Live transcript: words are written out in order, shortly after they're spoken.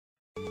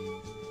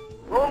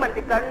我们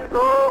的根柱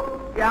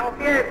将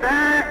写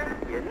在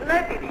人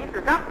类的历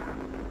史上，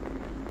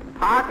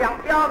它将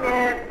表明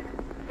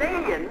对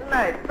人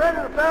类遵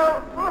守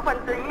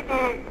1/4的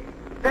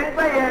珍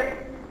贵人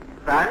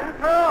正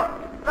式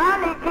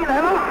站立起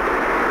来了。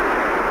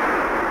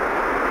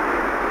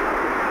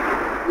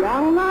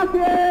让那些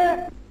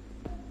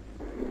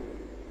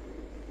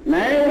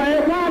没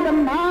文化的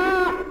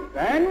马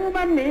跟我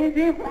们民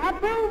间划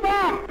走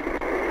吧，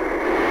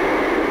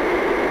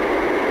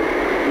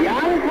让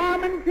他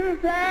们去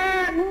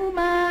杀我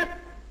们，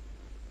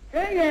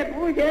这也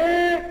不行，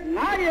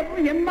那也不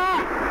行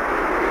吧？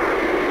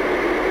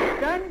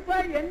珍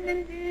贵人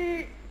民的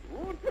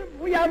无耻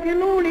不要的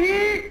努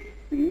力，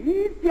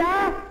必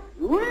将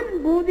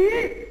稳步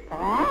地达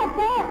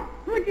到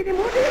自己的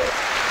目的。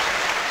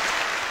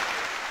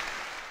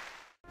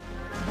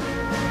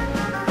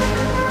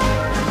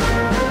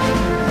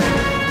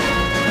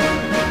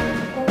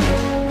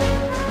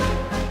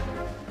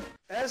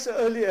As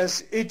early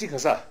as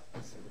 87,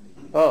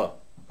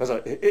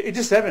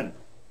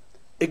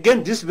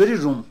 again this very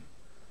room,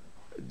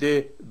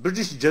 the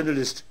British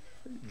journalist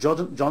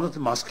Jonathan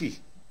Mursky,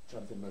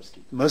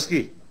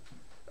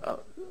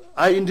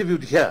 I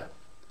interviewed here,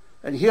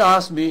 and he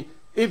asked me,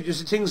 if you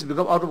see things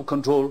become out of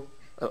control,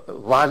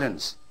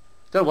 violence,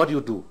 then what do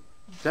you do?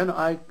 Then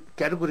I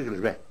categorically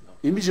read.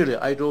 Immediately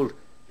I told,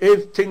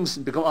 if things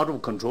become out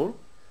of control,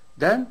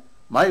 then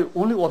my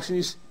only option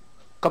is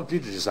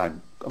complete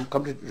resign.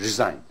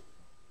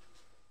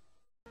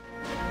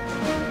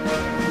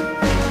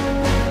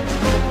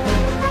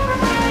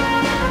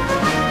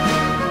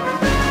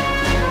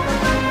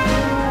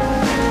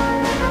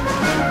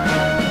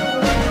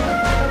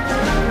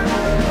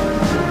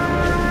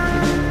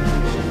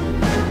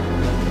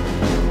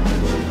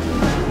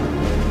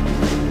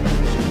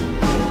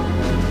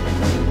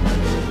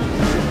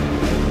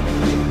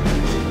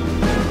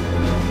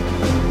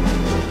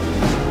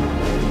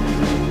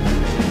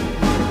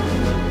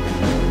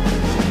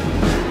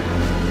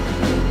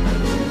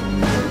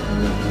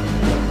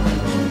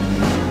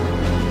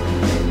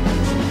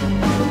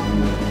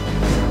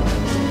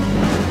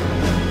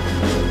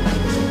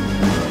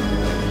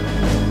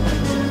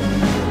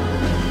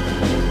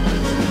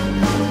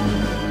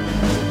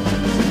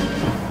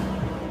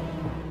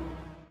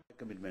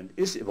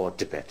 Is about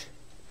Tibet.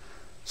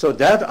 So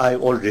that I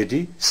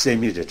already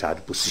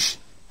semi-retired position.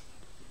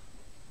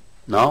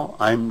 Now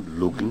I'm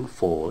looking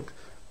forward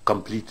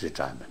complete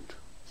retirement.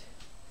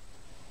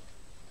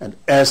 And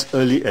as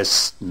early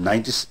as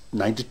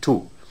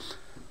 1992,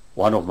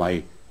 one of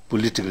my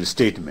political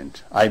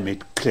statements I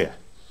made clear.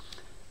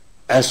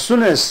 As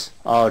soon as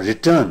our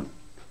return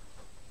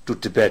to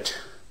Tibet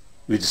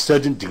with a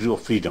certain degree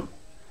of freedom,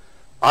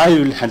 I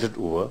will hand it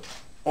over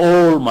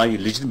all my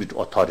legitimate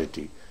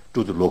authority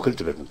to the local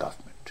Tibetan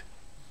government.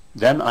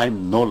 Then I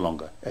am no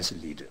longer as a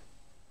leader.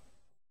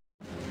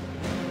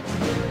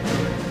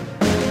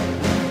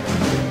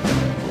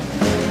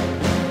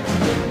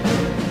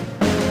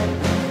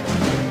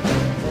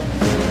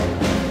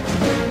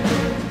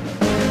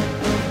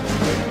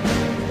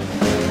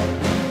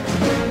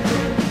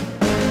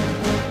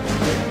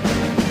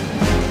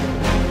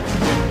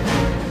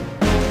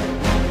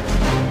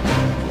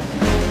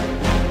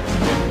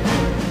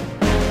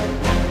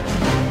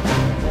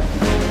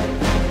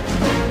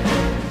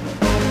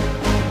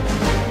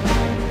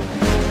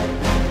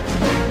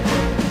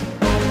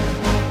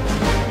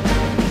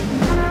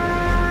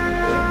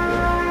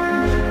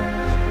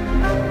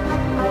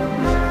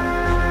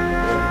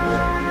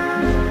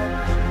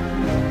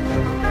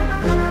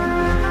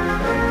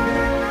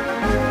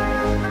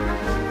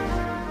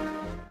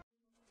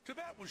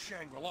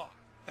 Shangri-La.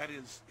 That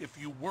is, if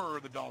you were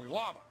the Dalai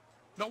Lama.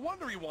 No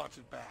wonder he wants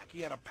it back.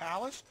 He had a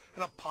palace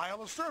and a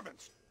pile of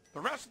servants. The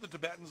rest of the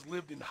Tibetans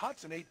lived in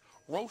huts and ate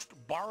roast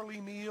barley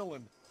meal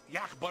and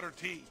yak butter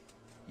tea.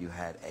 You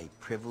had a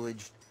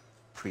privileged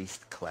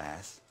priest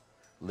class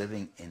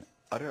living in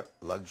utter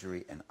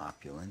luxury and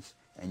opulence,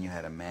 and you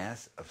had a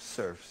mass of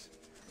serfs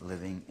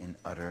living in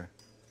utter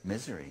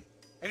misery.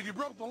 And if you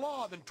broke the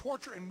law, then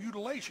torture and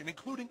mutilation,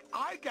 including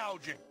eye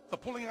gouging, the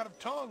pulling out of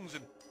tongues,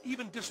 and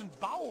even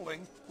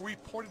disemboweling were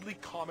reportedly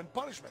common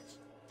punishments.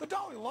 The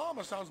Dalai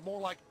Lama sounds more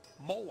like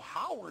Mo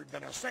Howard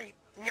than a saint.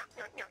 Woo!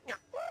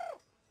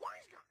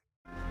 Wise guy.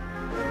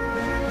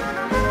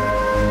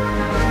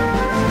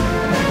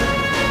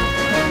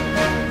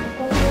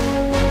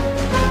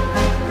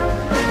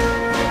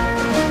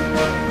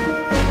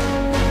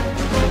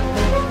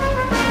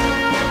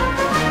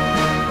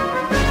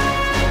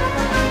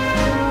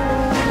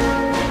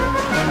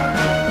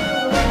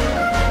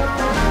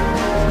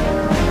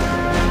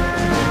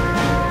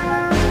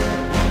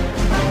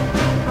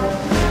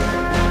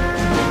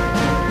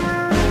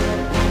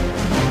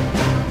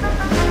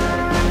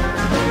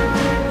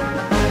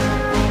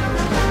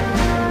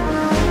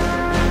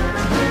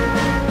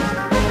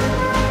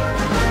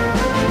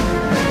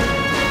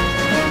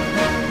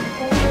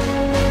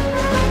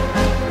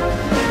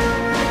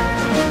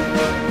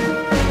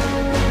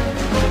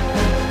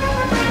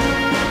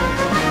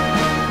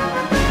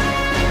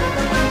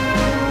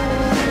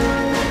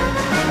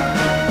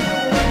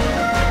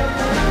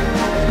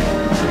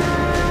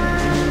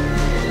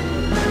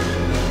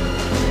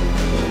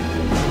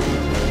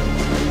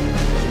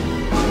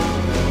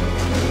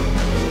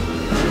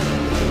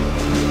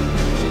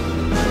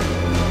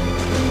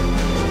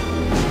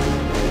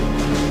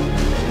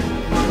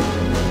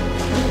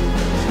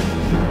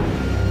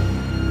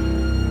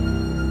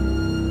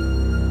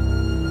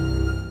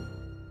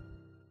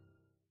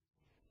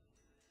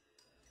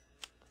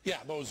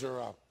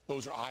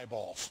 those are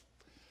eyeballs.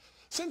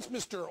 Since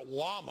Mr.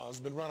 Lama has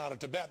been run out of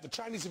Tibet, the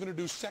Chinese have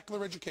introduced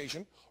secular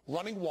education,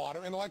 running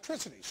water, and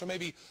electricity. So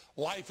maybe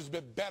life is a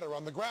bit better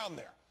on the ground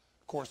there.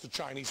 Of course, the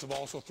Chinese have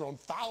also thrown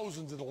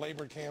thousands into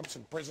labor camps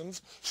and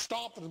prisons,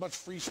 stopped as much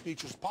free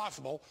speech as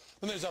possible.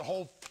 Then there's that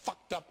whole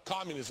fucked up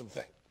communism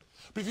thing.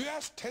 But if you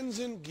ask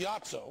Tenzin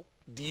Gyatso,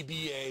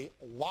 DBA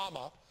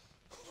Lama,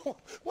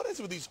 what is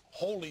it with these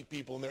holy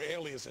people and their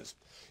aliases?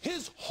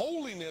 His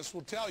holiness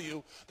will tell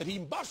you that he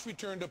must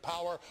return to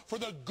power for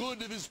the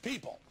good of his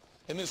people.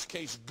 In this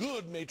case,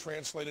 good may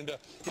translate into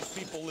his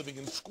people living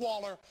in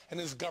squalor and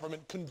his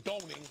government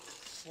condoning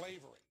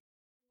slavery.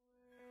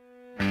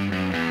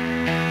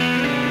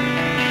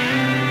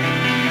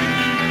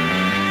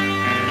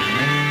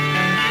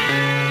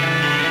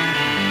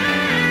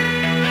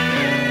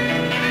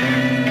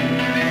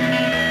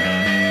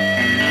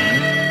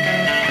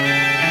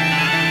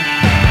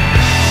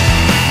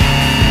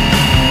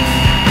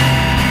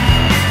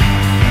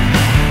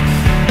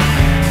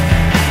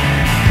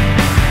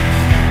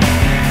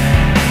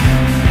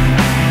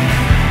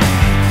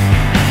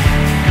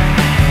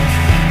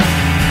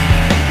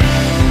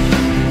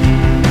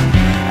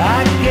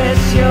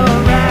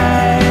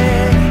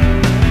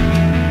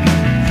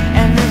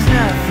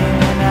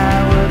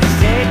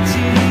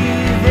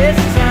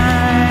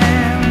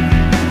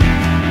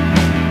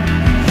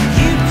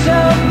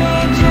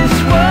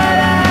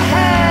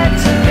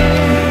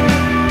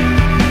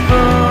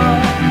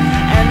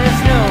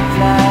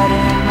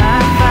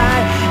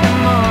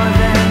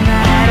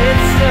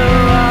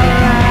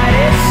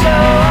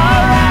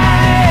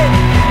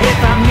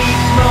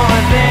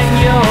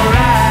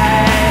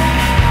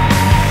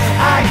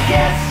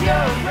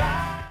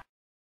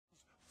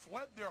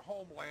 Fled their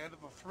homeland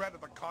at the threat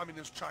of the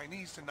communist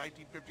Chinese in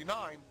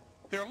 1959,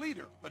 their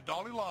leader, the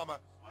Dalai Lama,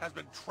 has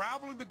been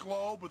traveling the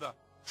globe with a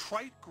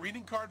trite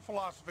greeting card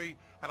philosophy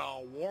and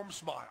a warm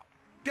smile,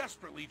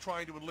 desperately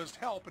trying to enlist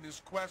help in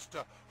his quest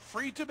to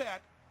free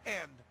Tibet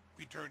and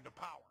return to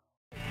power.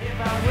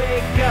 If I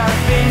wake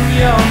up in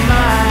your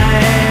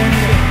mind,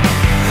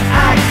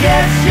 I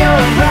guess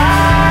you're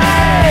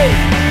right.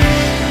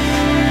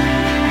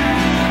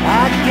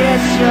 I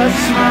guess you're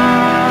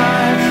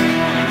smart.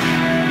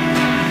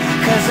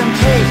 'Cause I'm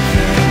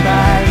taken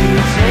by you,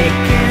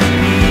 taking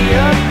me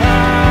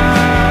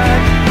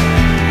apart.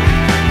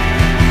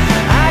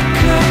 I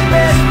could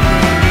best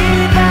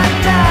believe I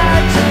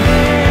died to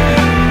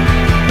live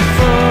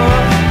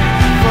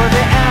for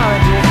the hour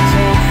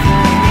dictates the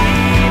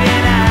need,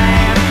 and I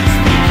am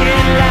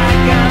speaking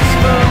like I'm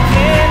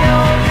spoken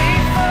only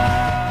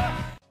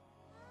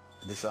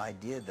for. This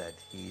idea that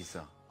he's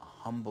a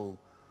humble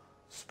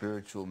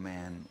spiritual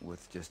man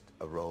with just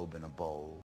a robe and a bowl